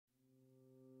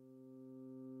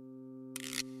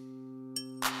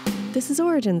This is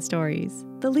Origin Stories,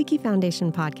 the Leakey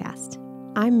Foundation podcast.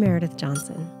 I'm Meredith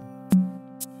Johnson.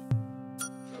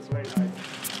 That's very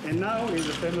nice. And now is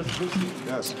the famous Lucy.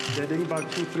 Yes. Dating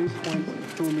back to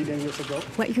 3.2 million years ago.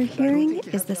 What you're hearing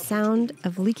is the sound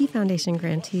of Leakey Foundation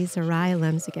grantee Zarai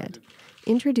Lemziged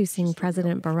introducing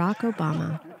President Barack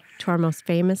Obama to our most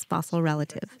famous fossil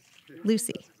relative,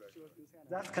 Lucy.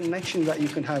 That connection that you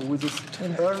can have with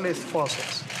the earliest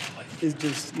fossils is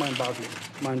just mind-boggling,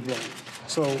 mind-blowing.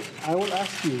 So I will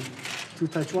ask you to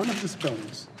touch one of these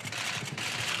bones.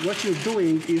 What you're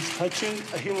doing is touching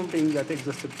a human being that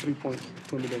existed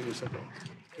 3.2 million years ago.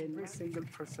 Every single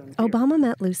person. Obama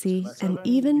met Lucy and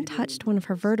even touched one of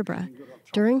her vertebrae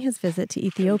during his visit to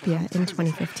Ethiopia in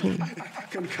 2015. I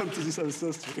can come to this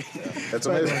ancestry. That's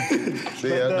amazing.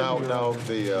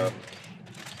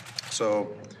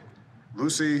 So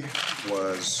Lucy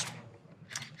was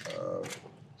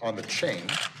on the chain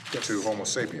to Homo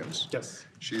sapiens. Yes.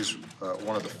 She's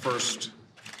one of the first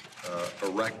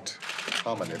erect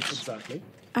hominids. Exactly.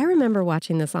 I remember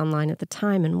watching this online at the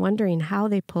time and wondering how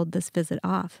they pulled this visit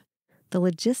off, the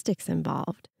logistics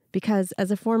involved, because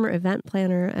as a former event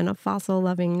planner and a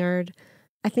fossil-loving nerd,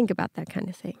 I think about that kind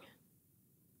of thing.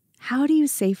 How do you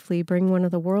safely bring one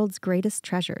of the world's greatest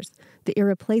treasures, the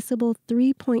irreplaceable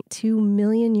 3.2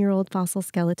 million-year-old fossil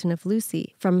skeleton of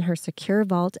Lucy, from her secure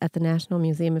vault at the National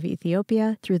Museum of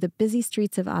Ethiopia through the busy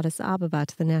streets of Addis Ababa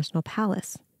to the National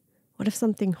Palace? What if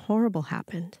something horrible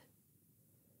happened?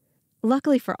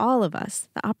 Luckily for all of us,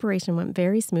 the operation went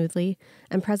very smoothly,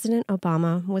 and President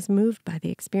Obama was moved by the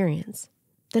experience.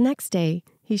 The next day,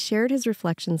 he shared his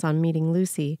reflections on meeting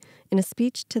Lucy in a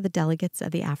speech to the delegates of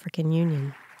the African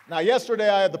Union. Now, yesterday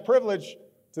I had the privilege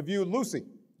to view Lucy.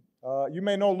 You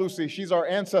may know Lucy. She's our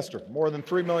ancestor, more than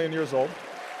 3 million years old.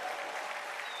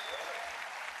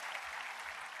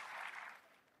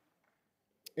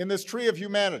 In this tree of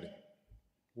humanity,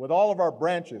 with all of our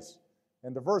branches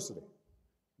and diversity,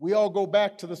 we all go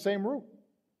back to the same root.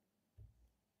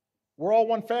 We're all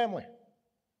one family.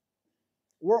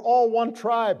 We're all one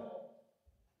tribe.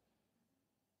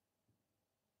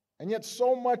 And yet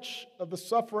so much of the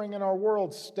suffering in our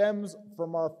world stems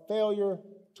from our failure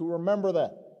to remember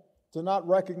that, to not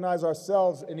recognize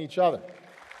ourselves in each other.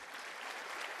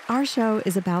 Our show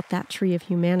is about that tree of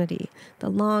humanity, the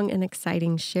long and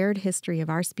exciting shared history of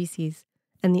our species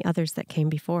and the others that came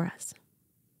before us.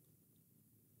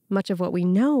 Much of what we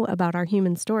know about our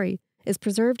human story is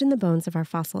preserved in the bones of our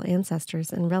fossil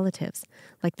ancestors and relatives,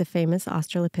 like the famous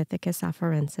Australopithecus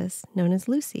afarensis, known as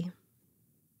Lucy.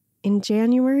 In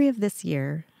January of this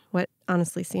year, what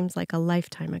honestly seems like a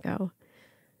lifetime ago,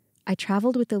 I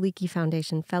traveled with the Leakey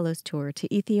Foundation Fellows Tour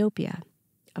to Ethiopia,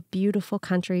 a beautiful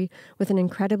country with an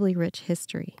incredibly rich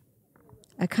history.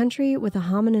 A country with a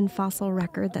hominin fossil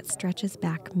record that stretches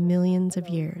back millions of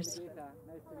years.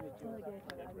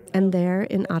 And there,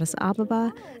 in Addis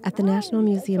Ababa, at the National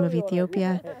Museum of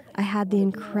Ethiopia, I had the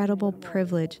incredible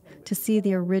privilege to see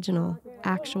the original,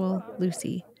 actual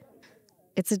Lucy.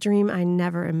 It's a dream I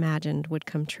never imagined would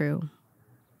come true.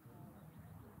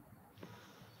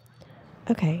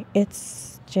 Okay,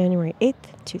 it's January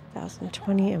 8th,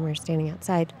 2020, and we're standing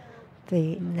outside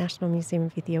the National Museum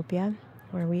of Ethiopia,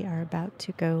 where we are about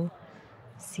to go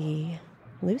see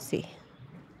Lucy.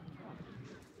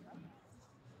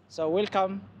 So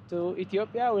welcome to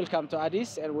Ethiopia, welcome to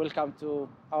Addis, and welcome to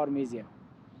our museum.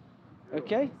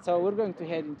 Okay, so we're going to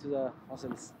head into the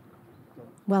fossils.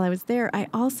 While I was there, I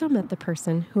also met the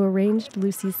person who arranged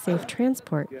Lucy's safe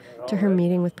transport to her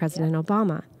meeting with President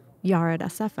Obama, Yared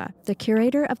Assefa, the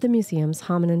curator of the museum's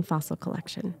hominin fossil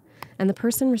collection, and the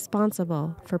person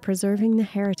responsible for preserving the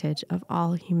heritage of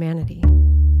all humanity.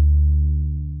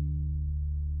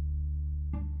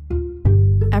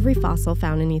 Every fossil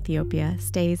found in Ethiopia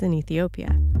stays in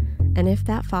Ethiopia, and if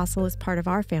that fossil is part of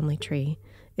our family tree,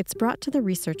 it's brought to the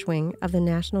research wing of the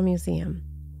National Museum,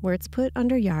 where it's put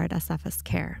under Yared Assefa's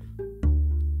care.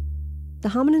 The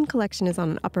hominin collection is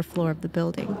on an upper floor of the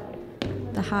building.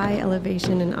 The high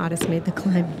elevation in Addis made the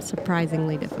climb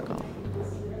surprisingly difficult.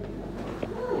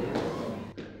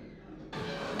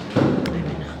 I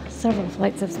don't know, several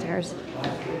flights of stairs.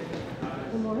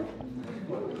 One more?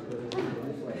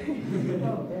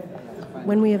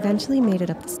 When we eventually made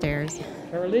it up the stairs,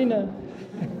 Carolina.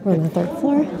 we're on the third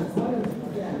floor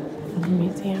of the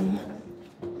museum.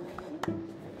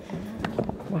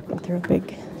 Walking through a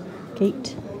big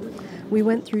gate. We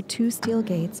went through 2 steel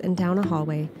gates and down a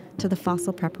hallway to the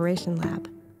fossil preparation lab,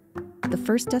 the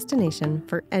first destination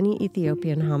for any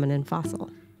Ethiopian hominin fossil.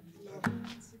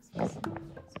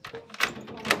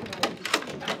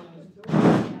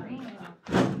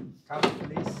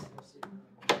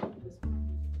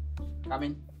 Come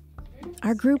in.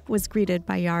 Our group was greeted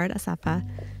by Yared Assefa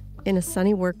in a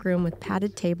sunny workroom with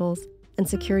padded tables and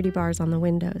security bars on the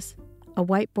windows. A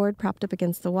whiteboard propped up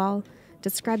against the wall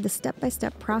described the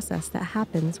step-by-step process that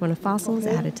happens when a fossil is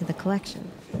added to the collection.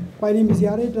 My name is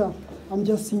Yared. I'm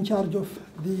just in charge of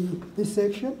this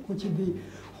section, which is the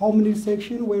hominid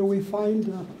section, where we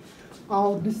find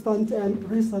our distant and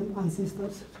recent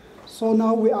ancestors. So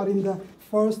now we are in the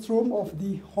first room of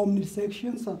the hominid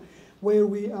sections, where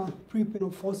we prepare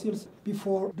fossils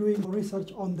before doing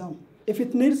research on them. If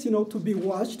it needs, to be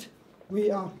washed,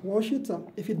 we wash it.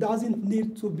 If it doesn't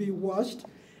need to be washed,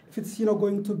 if it's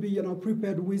going to be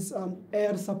prepared with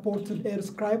air-supported air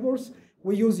scribers,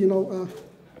 we use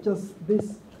just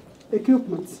this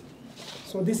equipment.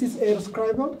 So this is air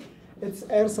scriber. It's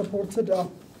air-supported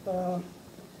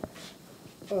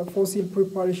fossil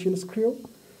preparation screw.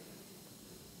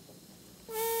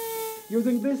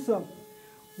 Using this,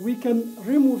 we can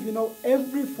remove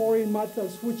every foreign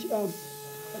matters which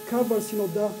covers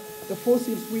the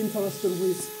fossils we're interested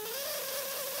with.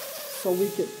 So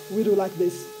we do like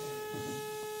this.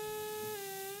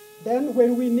 Then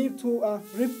when we need to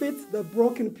repeat the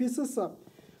broken pieces,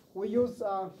 we use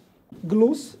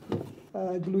glues,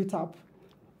 glue it up.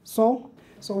 So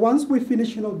once we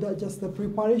finish just the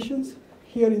preparations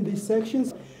here in these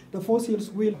sections, the fossils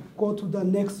will go to the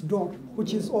next door,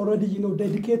 which is already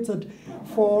dedicated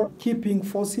for keeping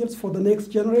fossils for the next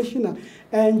generation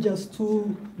and just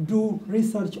to do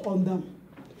research on them.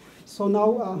 So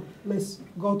now let's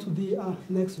go to the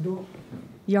next door.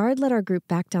 Yared led our group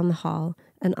back down the hall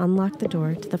and unlocked the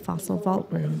door to the fossil vault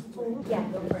room. Yeah,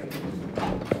 go for it.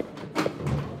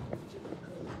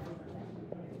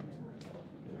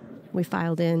 We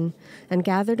filed in and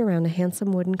gathered around a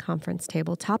handsome wooden conference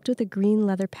table topped with a green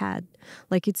leather pad,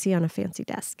 like you'd see on a fancy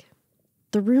desk.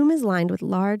 The room is lined with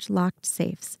large, locked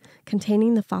safes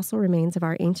containing the fossil remains of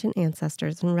our ancient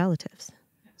ancestors and relatives.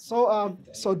 So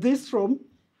this room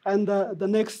and the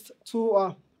next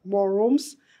two more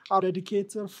rooms are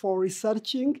dedicated for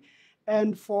researching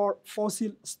and for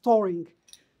fossil storing.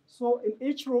 So in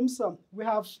each room, we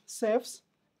have safes,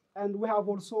 and we have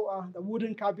also the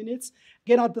wooden cabinets.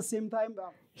 Again, at the same time.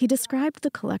 He described the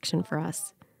collection for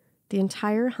us, the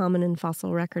entire hominin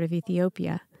fossil record of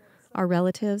Ethiopia, our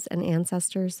relatives and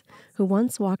ancestors who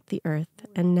once walked the earth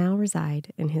and now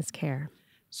reside in his care.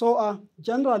 So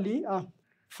generally,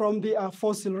 from the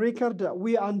fossil record,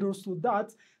 we understood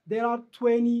that there are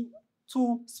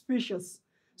 22 species.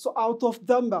 So out of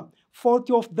them,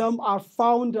 40 of them are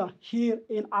found here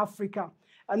in Africa.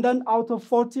 And then out of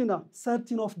 14,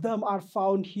 13 of them are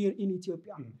found here in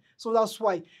Ethiopia. Mm-hmm. So that's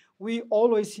why we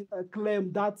always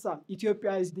claim that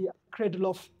Ethiopia is the cradle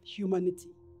of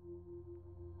humanity.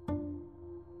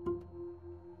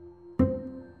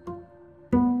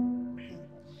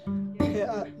 Okay,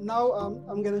 now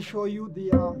I'm going to show you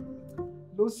the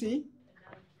Lucy.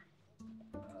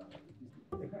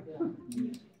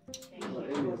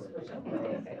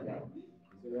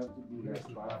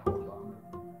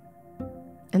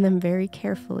 And then very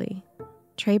carefully,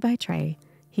 tray by tray,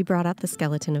 he brought out the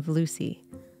skeleton of Lucy,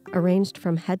 arranged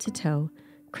from head to toe,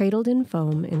 cradled in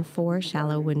foam in 4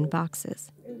 shallow wooden boxes.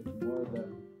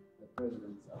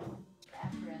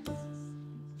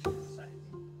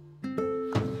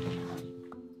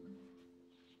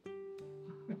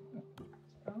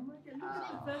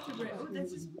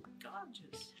 This is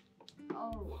gorgeous.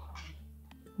 Oh.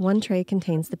 One tray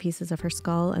contains the pieces of her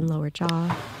skull and lower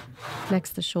jaw,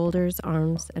 next the shoulders,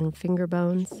 arms, and finger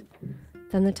bones,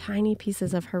 then the tiny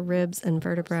pieces of her ribs and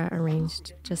vertebrae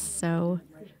arranged just so,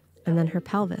 and then her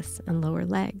pelvis and lower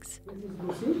legs.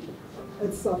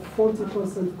 It's a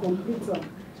 40% complete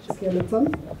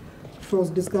skeleton. It was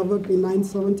discovered in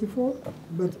 1974,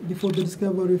 but before the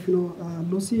discovery of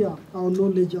Lucy, our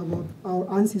knowledge about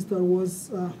our ancestor was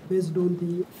based on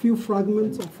the few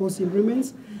fragments of fossil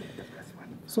remains.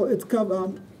 So it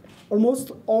covers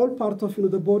almost all part of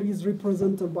the body is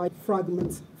represented by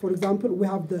fragments. For example, we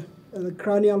have the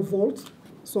cranial vault.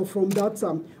 So from that,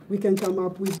 we can come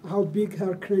up with how big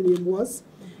her cranium was.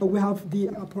 We have the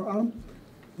upper arm,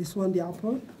 this one, the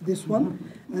upper, this one,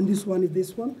 and this one is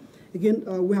this one. Again,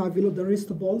 we have the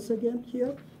wrist bones again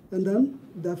here, and then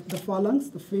the phalanx,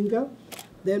 the finger.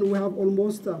 Then we have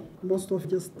almost most of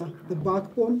just the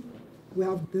backbone. We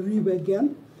have the rib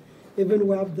again. Even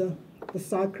we have the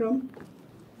sacrum,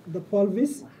 the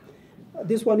pelvis.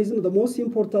 This one is the most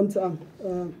important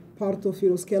part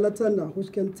of skeleton,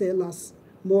 which can tell us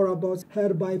more about her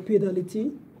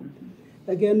bipedality.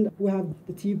 Again, we have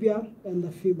the tibia and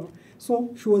the femur.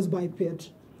 So she was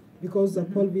biped because the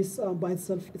pelvis by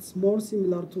itself is more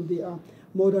similar to the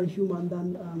modern human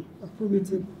than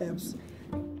primitive apes.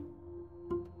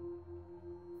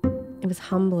 was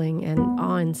humbling and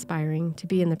awe-inspiring to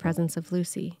be in the presence of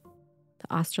Lucy, the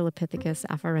Australopithecus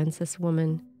afarensis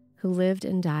woman who lived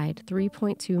and died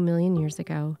 3.2 million years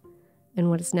ago in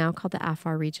what is now called the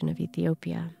Asfaw region of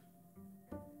Ethiopia.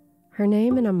 Her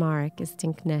name in Amharic is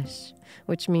Tinknesh,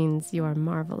 which means you are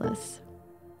marvelous,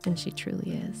 and she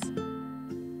truly is.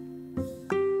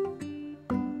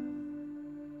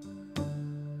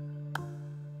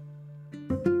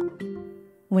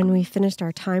 When we finished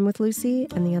our time with Lucy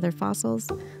and the other fossils,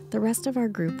 the rest of our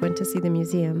group went to see the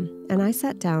museum, and I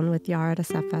sat down with Yared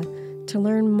Assefa to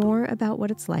learn more about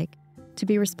what it's like to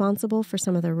be responsible for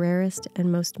some of the rarest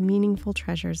and most meaningful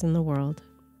treasures in the world.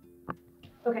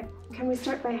 Okay, can we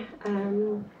start by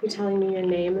you telling me your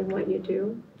name and what you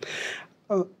do?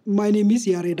 My name is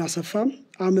Yared Assefa.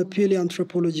 I'm a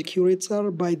paleoanthropology curator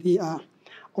by the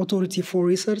Authority for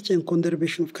Research and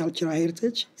Conservation of Cultural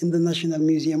Heritage in the National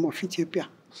Museum of Ethiopia.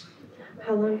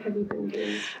 How long have you been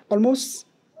doing this? Almost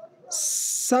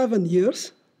 7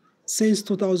 years, since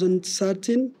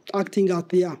 2013, acting as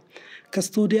the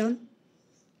custodian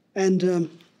and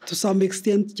to some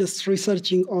extent just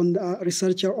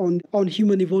researcher on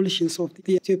human evolutions of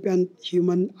the Ethiopian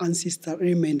human ancestor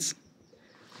remains.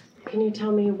 Can you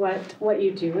tell me what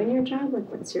you do in your job?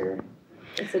 Like what's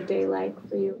a day like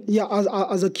for you? Yeah,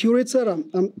 as a curator,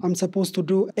 I'm supposed to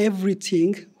do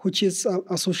everything which is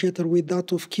associated with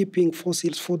that of keeping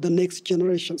fossils for the next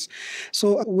generations.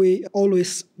 So we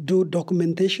always do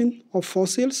documentation of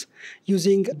fossils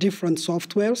using different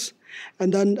softwares.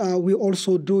 And then we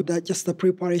also do the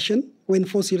preparation. When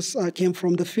fossils came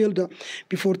from the field,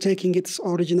 before taking its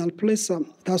original place, it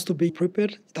has to be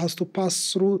prepared. It has to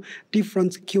pass through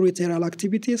different curatorial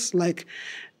activities like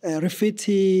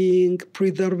refitting,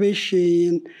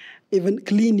 preservation, even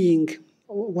cleaning,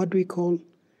 what do we call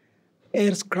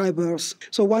air scribers.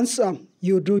 So once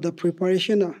you do the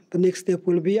preparation, the next step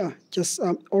will be just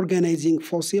organizing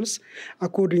fossils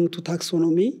according to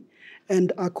taxonomy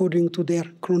and according to their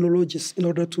chronologies in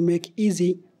order to make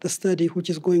easy the study which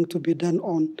is going to be done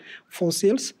on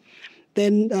fossils.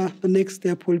 Then the next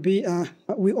step will be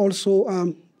we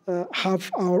also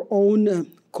have our own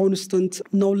constant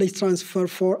knowledge transfer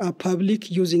for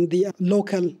public using the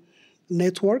local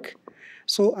network.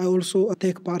 So I also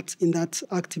take part in that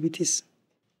activities.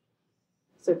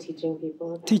 So teaching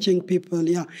people? Teaching people,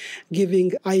 yeah.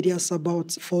 Giving ideas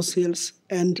about fossils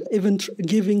and even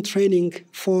giving training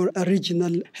for a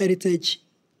regional heritage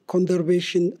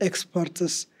conservation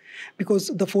experts because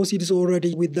the fossil is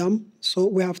already with them. So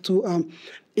we have to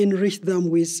enrich them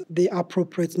with the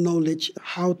appropriate knowledge,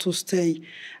 how to stay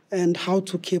and how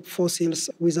to keep fossils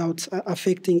without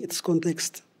affecting its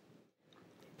context.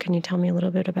 Can you tell me a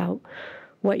little bit about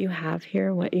what you have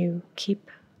here, what you keep?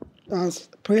 As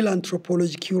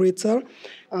paleoanthropology curator,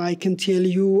 I can tell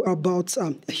you about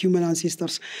human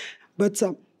ancestors. But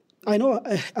I know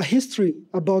a history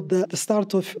about the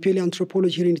start of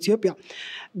paleoanthropology here in Ethiopia.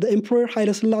 The Emperor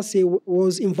Haile Selassie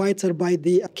was invited by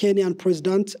the Kenyan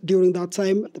president. During that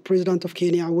time, the president of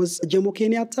Kenya was Jomo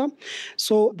Kenyatta.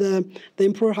 So the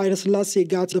Emperor Haile Selassie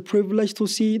got the privilege to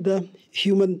see the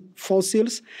human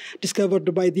fossils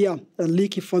discovered by the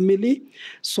Leakey family.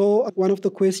 So one of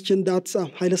the questions that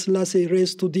Haile Selassie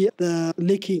raised to the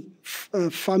Leakey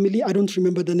family, I don't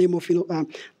remember the name of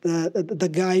the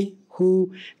guy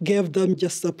who gave them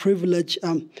just the privilege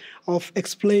of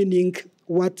explaining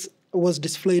what was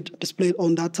displayed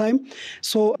on that time.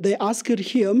 So they asked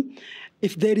him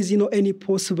if there is any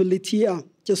possibility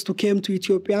just to come to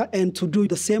Ethiopia and to do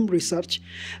the same research.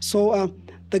 So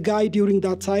the guy during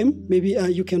that time, maybe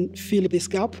you can fill this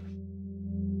gap.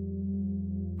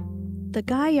 The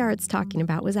guy Yared's talking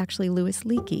about was actually Louis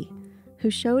Leakey, who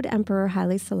showed Emperor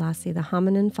Haile Selassie the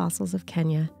hominin fossils of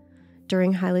Kenya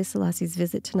during Haile Selassie's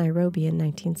visit to Nairobi in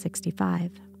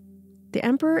 1965. The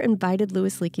emperor invited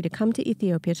Louis Leakey to come to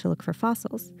Ethiopia to look for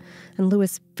fossils, and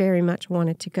Louis very much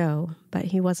wanted to go, but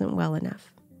he wasn't well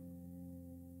enough.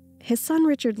 His son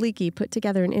Richard Leakey put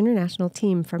together an international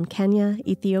team from Kenya,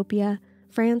 Ethiopia,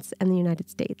 France, and the United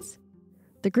States.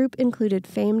 The group included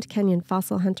famed Kenyan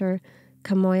fossil hunter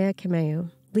Kamoya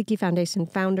Kimeu, Leakey Foundation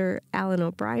founder Alan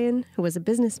O'Brien, who was a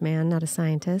businessman, not a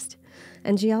scientist,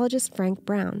 and geologist Frank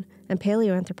Brown and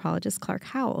paleoanthropologist Clark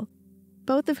Howell,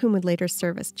 both of whom would later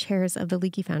serve as chairs of the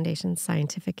Leakey Foundation's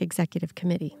Scientific Executive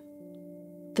Committee.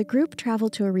 The group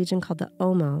traveled to a region called the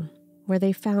Homo, where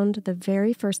they found the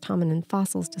very first hominin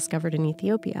fossils discovered in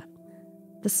Ethiopia,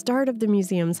 the start of the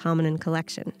museum's hominin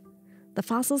collection. The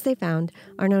fossils they found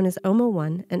are known as Homo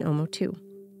 1 and Homo 2.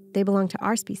 They belong to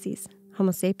our species,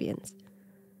 Homo sapiens.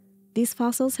 These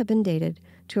fossils have been dated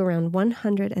to around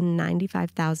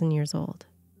 195,000 years old.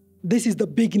 This is the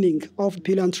beginning of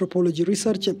paleoanthropology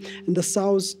research in the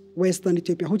southwestern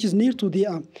Ethiopia, which is near to the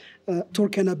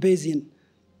Turkana Basin.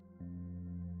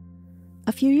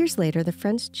 A few years later, the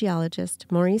French geologist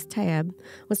Maurice Taeb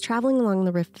was traveling along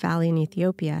the Rift Valley in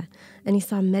Ethiopia, and he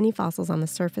saw many fossils on the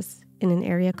surface in an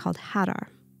area called Hadar.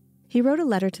 He wrote a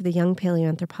letter to the young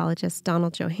paleoanthropologist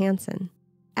Donald Johansen,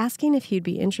 asking if he'd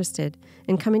be interested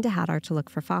in coming to Hadar to look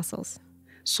for fossils.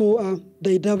 So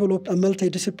they developed a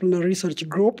multidisciplinary research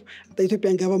group. The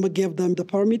Ethiopian government gave them the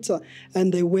permits,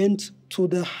 and they went to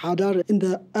the Hadar in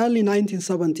the early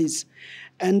 1970s.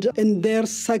 And in their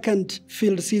second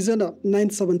field season,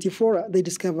 1974, they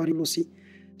discovered Lucy.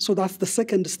 So that's the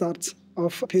second start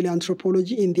of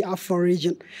paleoanthropology in the Asfaw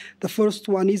region. The first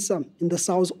one is in the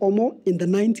South Homo in the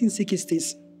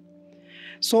 1960s.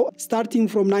 So starting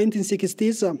from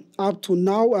 1960s up to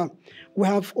now, we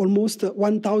have almost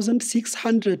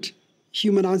 1,600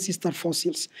 human ancestor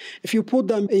fossils. If you put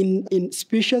them in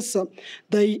species,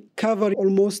 they cover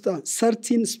almost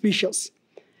 13 species.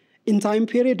 In time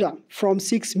period, from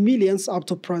 6 million up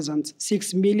to present,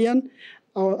 6 million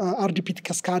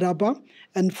Ardipithecus cadaba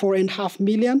and 4.5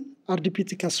 million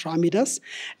Ardipithecus ramidus.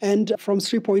 And from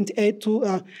 3.8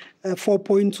 to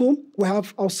 4.2, we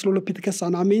have Australopithecus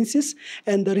anamensis,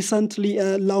 and the recently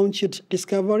launched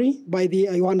discovery by the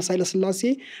Johannes Haile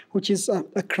Selassie, which is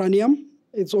a cranium.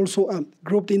 It's also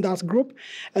grouped in that group.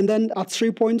 And then at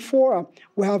 3.4,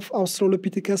 we have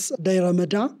Australopithecus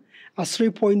diarrhea. At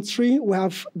 3.3, we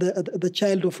have the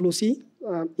child of Lucy,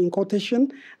 in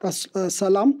quotation, that's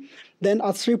Salam. Then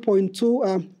at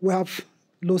 3.2, we have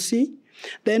Lucy.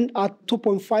 Then at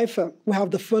 2.5, we have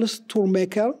the first tool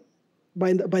maker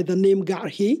by the name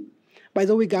Garhi. By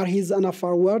the way, Garhi is an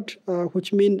Afar word,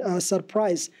 which means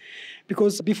surprise.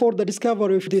 Because before the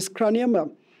discovery of this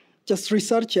cranium, just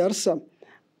researchers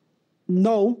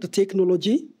know the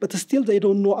technology, but still they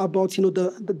don't know about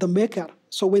the maker.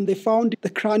 So when they found the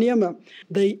cranium,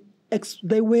 they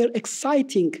were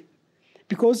exciting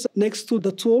because next to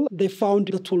the tool, they found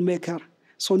the tool maker.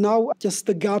 So now just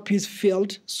the gap is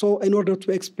filled. So in order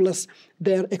to express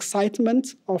their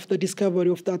excitement of the discovery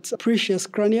of that precious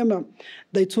cranium,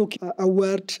 they took a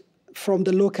word from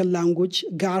the local language,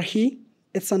 Garhi.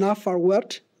 It's an Afar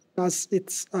word as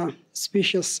its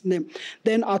species name.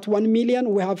 Then at 1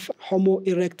 million, we have Homo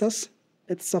erectus.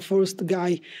 It's the first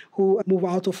guy who moved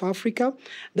out of Africa.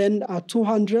 Then at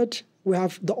 200, we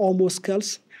have the Homo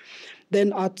skulls.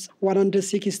 Then at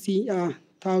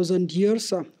 160,000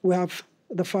 years, we have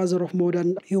the father of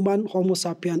modern human, Homo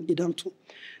sapiens idaltu.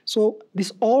 So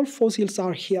these all fossils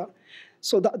are here.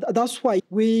 So that's why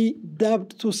we dare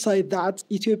to say that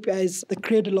Ethiopia is the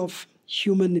cradle of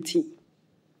humanity.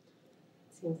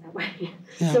 Seems that way.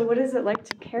 Yeah. So what is it like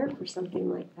to care for something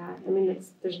like that? I mean,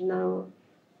 it's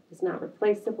not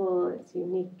replaceable, it's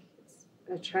unique, it's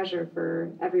a treasure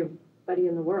for everybody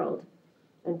in the world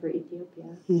and for Ethiopia.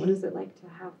 Mm-hmm. What is it like to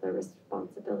have the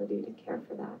responsibility to care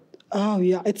for that? Oh,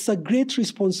 yeah, it's a great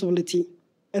responsibility.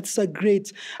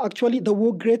 Actually, the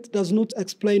word great does not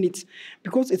explain it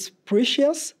because it's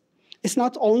precious. It's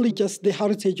not only just the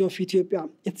heritage of Ethiopia,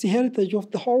 it's the heritage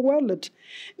of the whole world.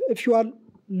 If you are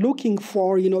looking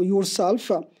for,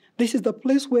 yourself, this is the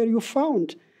place where you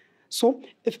found. So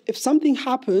if something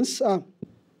happens,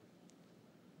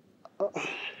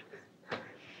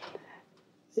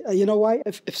 you know why?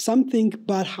 If something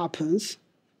bad happens,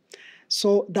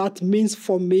 so that means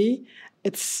for me,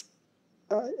 it's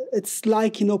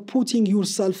like, putting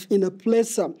yourself in a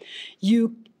place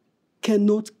you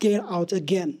cannot get out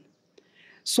again.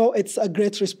 So it's a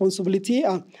great responsibility.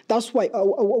 That's why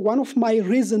one of my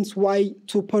reasons why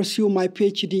to pursue my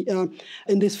PhD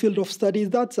in this field of study is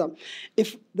that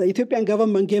if the Ethiopian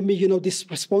government gave me, this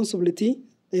responsibility,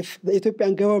 if the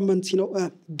Ethiopian government,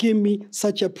 gave me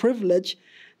such a privilege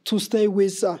to stay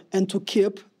with and to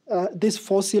keep these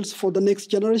fossils for the next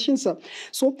generations.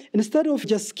 So instead of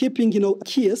just keeping,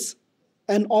 keys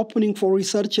and opening for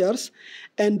researchers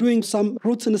and doing some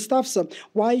routine stuff,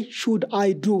 why should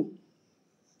I do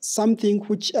something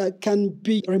which can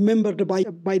be remembered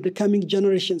by the coming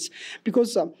generations?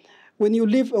 Because when you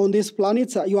live on this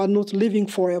planet, you are not living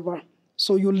forever.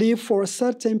 So you live for a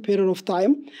certain period of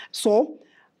time. So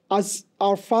as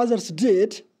our fathers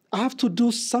did, I have to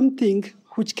do something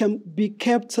which can be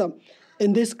kept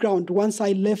in this ground once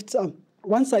I live,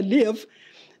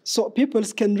 so people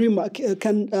can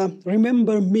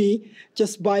remember me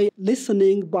just by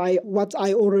listening by what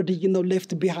I already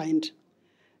left behind.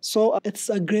 So it's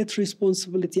a great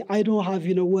responsibility. I don't have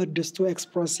words to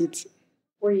express it.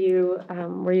 Were you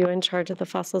in charge of the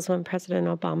fossils when President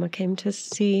Obama came to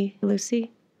see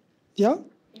Lucy? Yeah.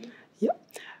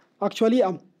 Actually,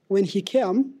 when he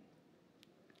came,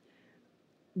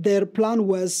 their plan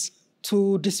was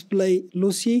to display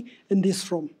Lucy in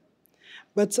this room.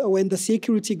 But when the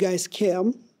security guys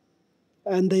came,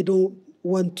 and they don't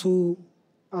want to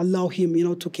allow him,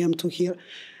 to come to here.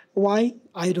 Why?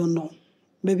 I don't know.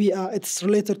 Maybe it's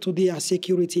related to the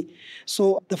security.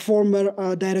 So the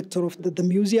former director of the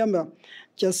museum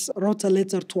just wrote a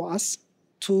letter to us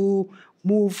to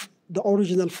move the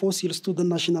original fossils to the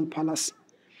National Palace.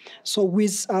 So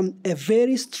with a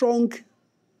very strong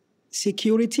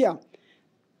security,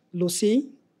 Lucy,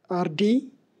 RD,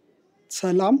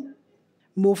 Salam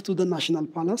moved to the National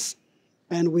Palace,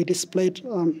 and we displayed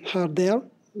her there.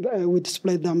 We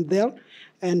displayed them there,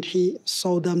 and he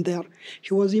saw them there.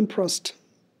 He was impressed.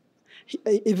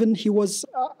 He was,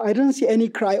 I didn't see any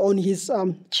cry on his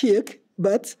cheek,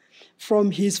 but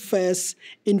from his face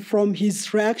and from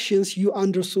his reactions, you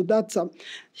understood that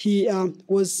he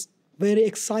was very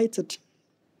excited.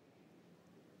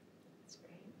 That's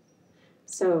great.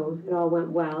 So it all went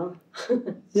well.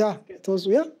 Yeah, it was,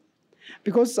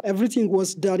 because everything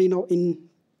was done, in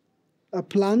a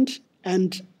planned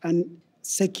and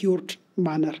secured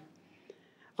manner.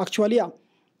 Actually,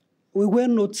 we were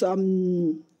not,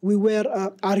 we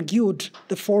were argued,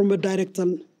 the former director,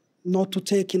 not to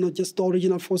take, just the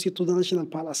original fossil to the National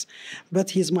Palace.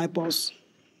 But he's my boss.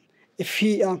 If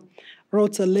he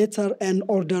wrote a letter and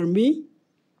ordered me,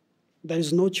 there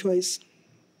is no choice,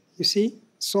 you see?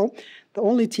 So the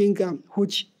only thing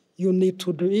which you need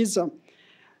to do is,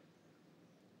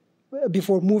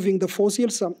 before moving the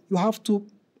fossils, you have to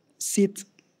sit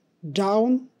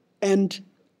down and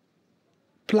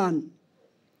plan.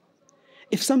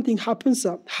 If something happens,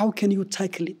 how can you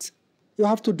tackle it? You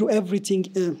have to do everything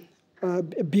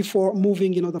before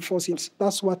moving, the fossils.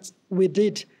 That's what we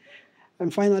did.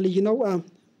 And finally,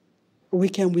 we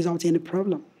came without any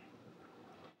problem.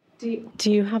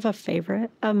 Do you have a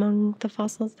favorite among the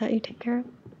fossils that you take care of?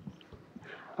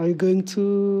 Are you going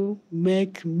to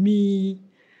make me...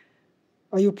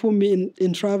 Are you put me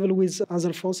in travel with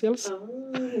other fossils?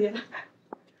 Oh, yeah.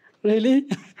 Really?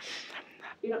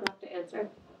 You don't have to answer.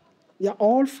 Yeah,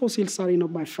 all fossils are,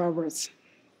 my favorites.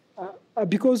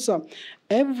 Because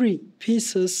every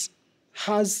piece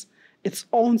has its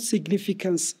own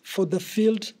significance for the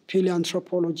field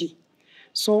paleoanthropology.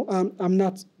 So I'm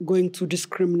not going to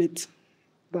discriminate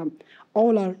them.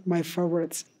 All are my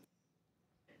favorites.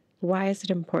 Why is it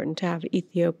important to have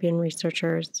Ethiopian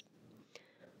researchers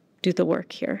do the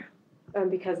work here?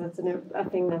 Because that's a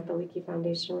thing that the Leakey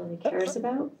Foundation really cares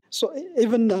about. So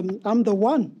even I'm the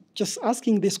one just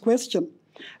asking this question.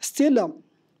 Still,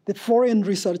 the foreign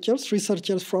researchers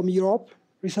from Europe,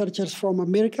 researchers from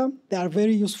America, they are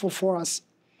very useful for us.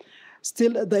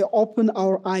 Still, they open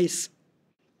our eyes.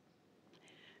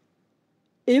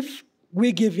 If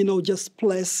we give, just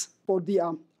place for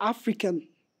the African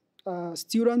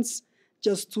students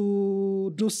just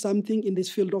to do something in this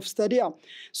field of study,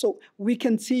 so we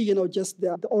can see, just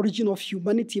the origin of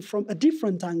humanity from a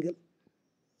different angle.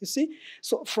 You see?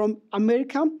 So from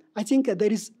America, I think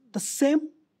there is the same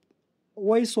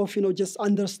ways of, just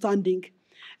understanding.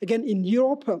 Again, in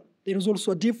Europe, there is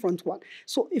also a different one.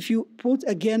 So if you put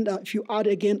again, if you add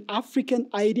again African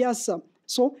ideas,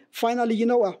 so finally,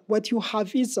 what you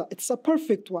have is, it's a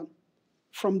perfect one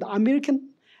from the American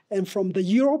and from the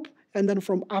Europe and then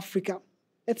from Africa.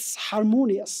 It's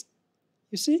harmonious.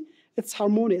 You see? It's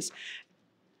harmonious.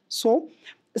 So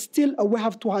still, we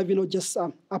have to have, just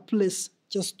a place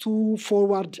just to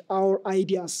forward our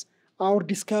ideas, our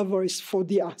discoveries for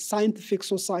the scientific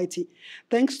society.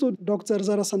 Thanks to Dr.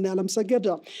 Zarasan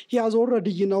Alamsageda, he has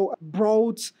already,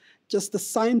 brought just the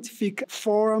scientific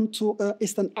forum to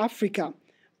Eastern Africa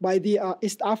by the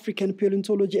East African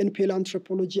Paleontology and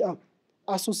Paleoanthropology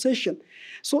Association.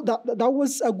 So that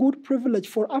was a good privilege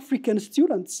for African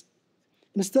students.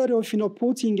 Instead of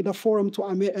putting the forum to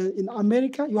in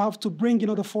America, you have to bring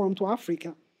the forum to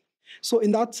Africa. So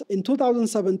in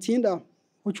 2017,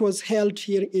 which was held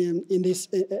here in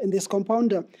this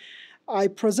compound, I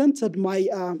presented my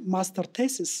master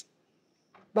thesis.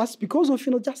 That's because of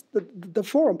just the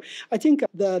forum. I think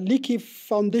the Leakey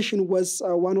Foundation was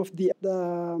one of the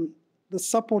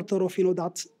supporter of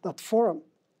that forum.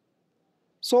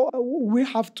 So we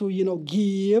have to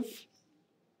give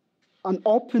an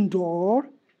open door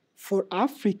for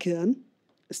African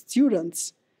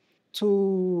students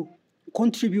to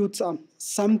contribute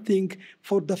something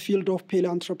for the field of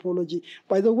paleoanthropology.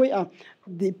 By the way,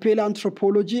 the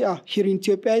paleoanthropology here in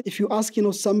Ethiopia, if you ask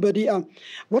somebody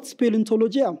what's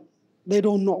paleontology, they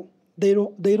don't know. They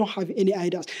don't have any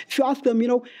ideas. If you ask them,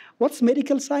 what's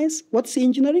medical science, what's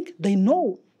engineering, they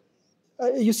know.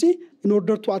 You see, in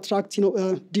order to attract,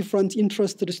 different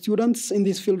interested students in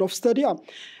this field of study,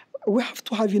 we have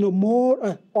to have,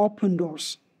 more open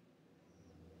doors.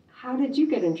 How did you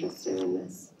get interested in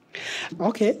this?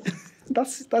 Okay,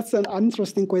 that's an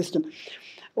interesting question.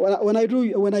 When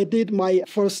I did my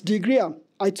first degree,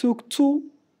 I took 2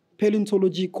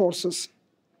 paleontology courses.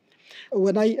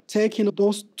 When I take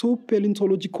those 2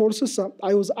 paleontology courses,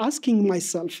 I was asking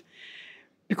myself,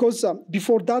 because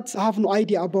before that I have no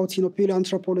idea about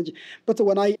paleoanthropology. But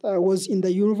when I was in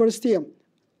the university,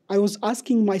 I was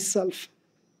asking myself,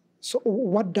 so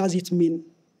what does it mean?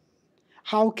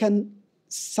 How can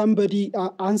somebody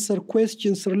answer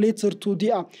questions related to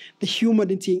the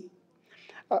humanity?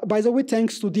 By the way,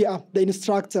 thanks to the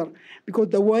instructor, because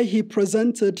the way he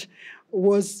presented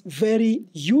was very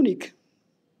unique.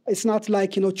 It's not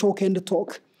like, chalk and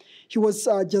talk. He was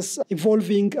just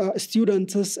involving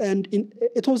students, and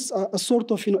it was a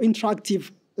sort of,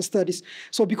 interactive studies.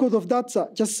 So because of that,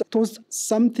 it was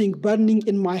something burning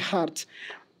in my heart.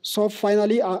 So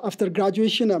finally, after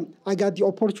graduation, I got the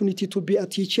opportunity to be a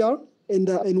teacher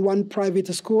in one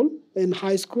private school, in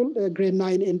high school, grade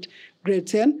 9 and grade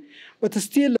 10. But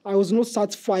still, I was not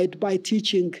satisfied by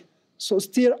teaching. So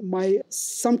still,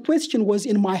 some question was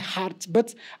in my heart,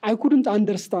 but I couldn't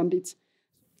understand it.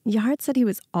 Yared said he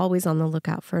was always on the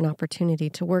lookout for an opportunity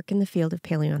to work in the field of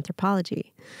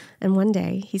paleoanthropology. And one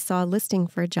day, he saw a listing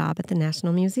for a job at the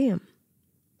National Museum.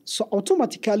 So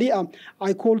automatically,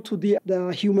 I called to the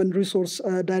Human Resource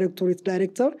Directorate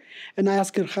director, and I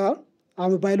asked her,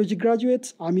 I'm a biology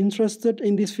graduate. I'm interested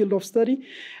in this field of study.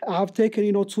 I have taken,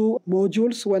 2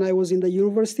 modules when I was in the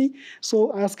university.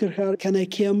 So I asked her, can I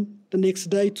come the next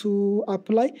day to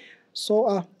apply?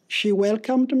 So she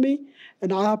welcomed me,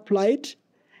 and I applied,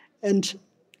 and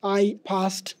I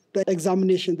passed the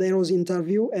examination. There was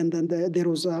interview, and then there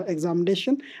was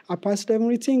examination. I passed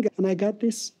everything, and I got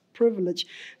this privilege.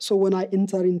 So when I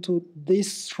entered into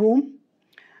this room,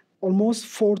 almost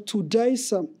for 2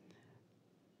 days,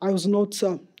 I was not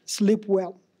sleep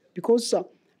well, because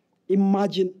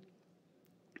imagine,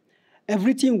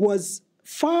 everything was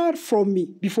far from me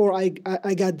before I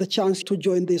got the chance to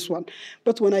join this one.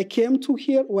 But when I came to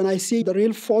here, when I see the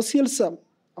real fossils,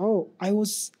 I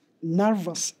was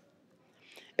nervous.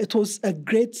 It was a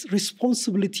great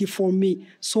responsibility for me.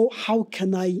 So how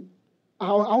can I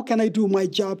do my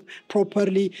job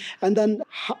properly? And then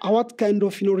what kind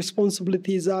of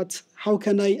responsibility is that? How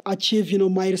can I achieve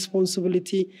my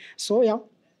responsibility? So yeah,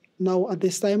 now at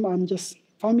this time I'm just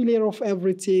familiar of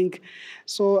everything.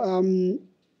 So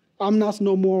I'm not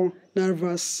no more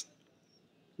nervous,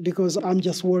 because I'm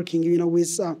just working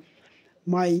with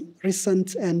my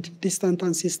recent and distant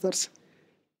ancestors.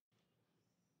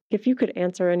 If you could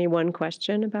answer any one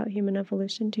question about human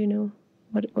evolution, do you know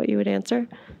what you would answer?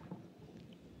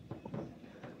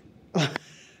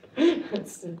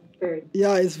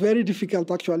 Yeah, it's very difficult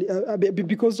actually,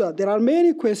 because there are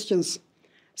many questions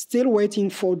still waiting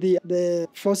for the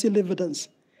fossil evidence.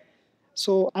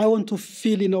 So I want to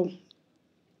fill,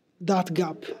 that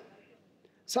gap.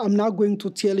 So I'm not going to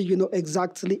tell you,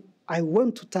 exactly I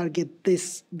want to target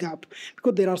this gap,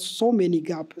 because there are so many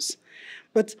gaps.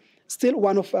 But still,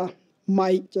 one of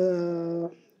my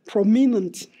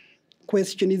prominent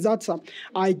question is that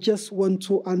I just want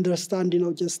to understand,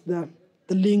 just the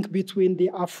link between the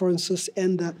afferences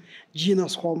and the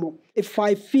genus Homo. If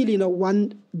I fill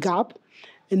one gap,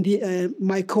 and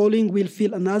my colleague will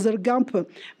fill another gap,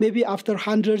 maybe after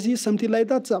 100 years, something like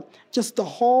that, just the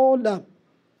whole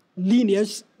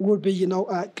lineage will be,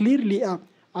 clearly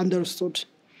understood.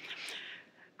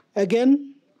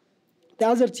 Again, the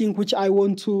other thing which I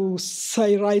want to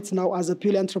say right now as a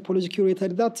paleoanthropology curator,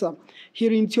 that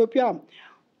here in Ethiopia,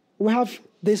 we have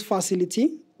this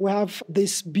facility, we have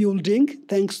this building,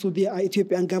 thanks to the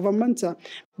Ethiopian government,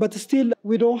 but still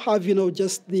we don't have,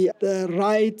 just the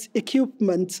right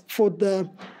equipment for the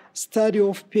study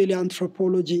of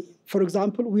paleoanthropology. For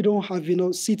example, we don't have,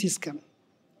 CT scan.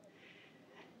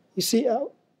 You see,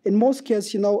 in most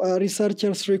cases,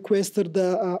 researchers requested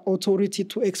the authority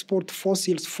to export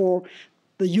fossils for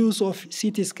the use of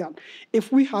CT scan.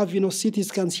 If we have, CT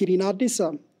scans here in Addis,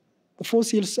 the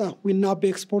fossils will not be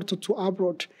exported to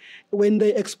abroad. When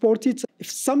they export it,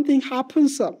 if something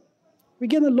happens, we're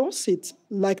going to lose it,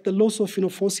 like the loss of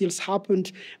fossils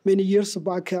happened many years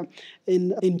back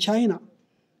in China.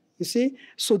 You see,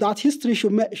 so that history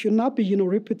should not be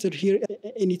repeated here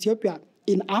in Ethiopia.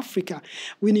 In Africa,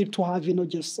 we need to have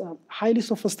just highly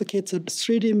sophisticated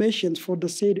 3D machines for the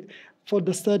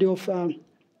study of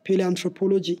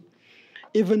paleoanthropology,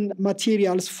 even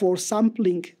materials for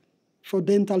sampling, for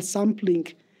dental sampling.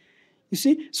 You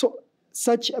see, so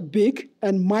such big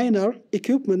and minor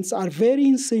equipments are very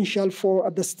essential for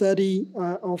the study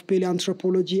of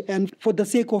paleoanthropology and for the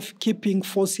sake of keeping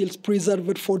fossils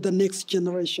preserved for the next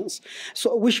generations.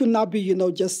 So we should not be,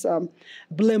 just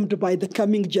blamed by the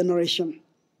coming generation.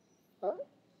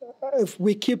 If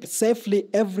we keep safely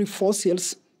every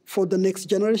fossils for the next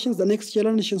generations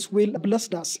will bless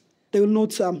us. They will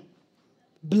not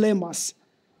blame us.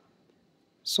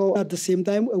 So at the same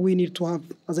time, we need to have,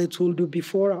 as I told you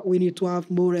before, we need to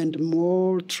have more and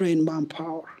more trained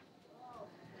manpower.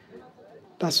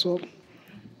 That's all.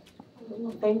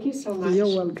 Well, thank you so much. You're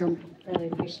welcome. Really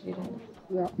appreciate it.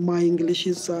 Yeah, my English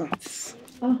is... it's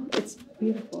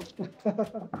beautiful.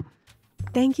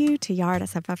 Thank you to Yared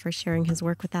Assefa for sharing his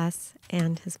work with us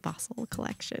and his fossil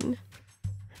collection.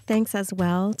 Thanks as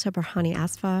well to Berhane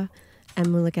Asfaw and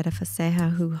Mulugeta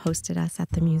Feseha, who hosted us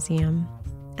at the museum,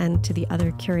 and to the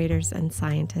other curators and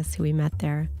scientists who we met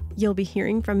there. You'll be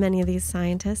hearing from many of these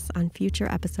scientists on future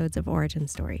episodes of Origin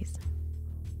Stories.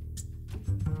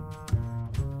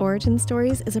 Origin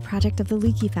Stories is a project of the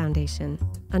Leakey Foundation,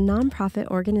 a nonprofit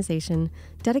organization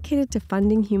dedicated to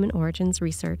funding human origins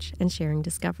research and sharing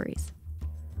discoveries.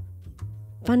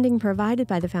 Funding provided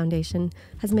by the foundation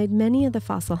has made many of the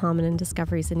fossil hominin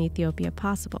discoveries in Ethiopia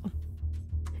possible.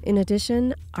 In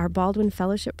addition, our Baldwin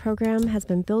Fellowship Program has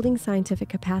been building scientific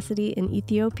capacity in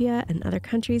Ethiopia and other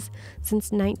countries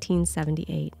since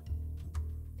 1978.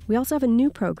 We also have a new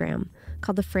program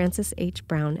called the Francis H.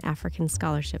 Brown African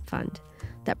Scholarship Fund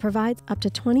that provides up to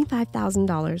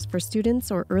 $25,000 for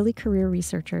students or early career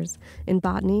researchers in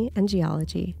botany and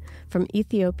geology from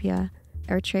Ethiopia,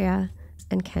 Eritrea,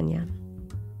 and Kenya.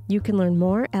 You can learn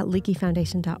more at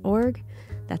leakeyfoundation.org.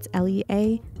 That's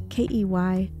LEAKEY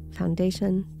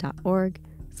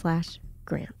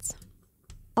foundation.org/grants.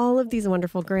 All of these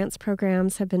wonderful grants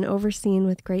programs have been overseen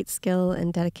with great skill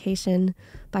and dedication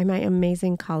by my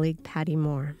amazing colleague, Patty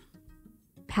Moore.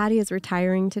 Patty is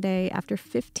retiring today after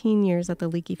 15 years at the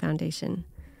Leakey Foundation.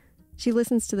 She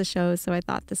listens to the show, so I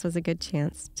thought this was a good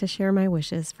chance to share my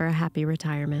wishes for a happy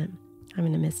retirement. I'm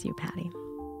going to miss you, Patty.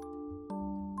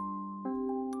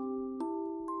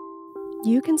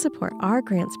 You can support our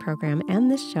grants program and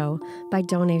this show by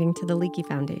donating to the Leakey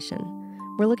Foundation.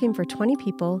 We're looking for 20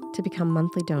 people to become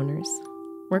monthly donors.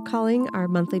 We're calling our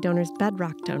monthly donors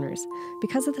Bedrock donors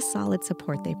because of the solid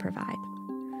support they provide.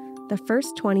 The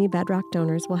first 20 Bedrock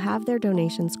donors will have their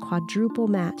donations quadruple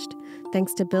matched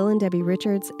thanks to Bill and Debbie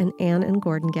Richards and Ann and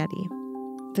Gordon Getty.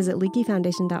 Visit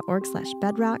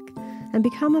leakeyfoundation.org/bedrock and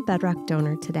become a Bedrock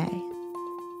donor today.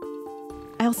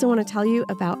 I also want to tell you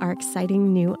about our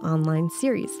exciting new online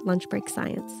series, Lunch Break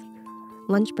Science.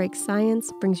 Lunch Break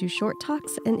Science brings you short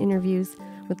talks and interviews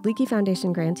with Leakey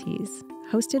Foundation grantees,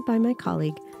 hosted by my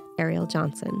colleague, Ariel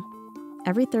Johnson,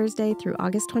 every Thursday through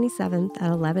August 27th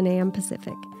at 11 a.m.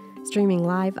 Pacific, streaming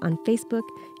live on Facebook,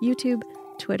 YouTube,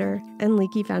 Twitter, and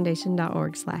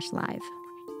leakeyfoundation.org/live.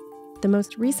 The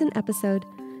most recent episode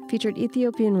featured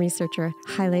Ethiopian researcher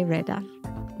Haile Reda.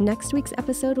 Next week's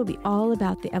episode will be all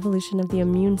about the evolution of the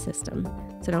immune system,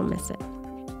 so don't miss it.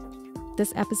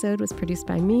 This episode was produced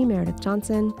by me, Meredith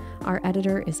Johnson. Our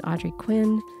editor is Audrey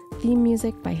Quinn. Theme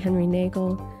music by Henry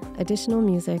Nagel. Additional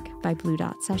music by Blue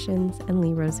Dot Sessions and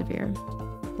Lee Rosevere.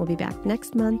 We'll be back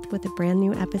next month with a brand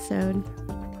new episode.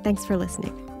 Thanks for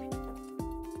listening.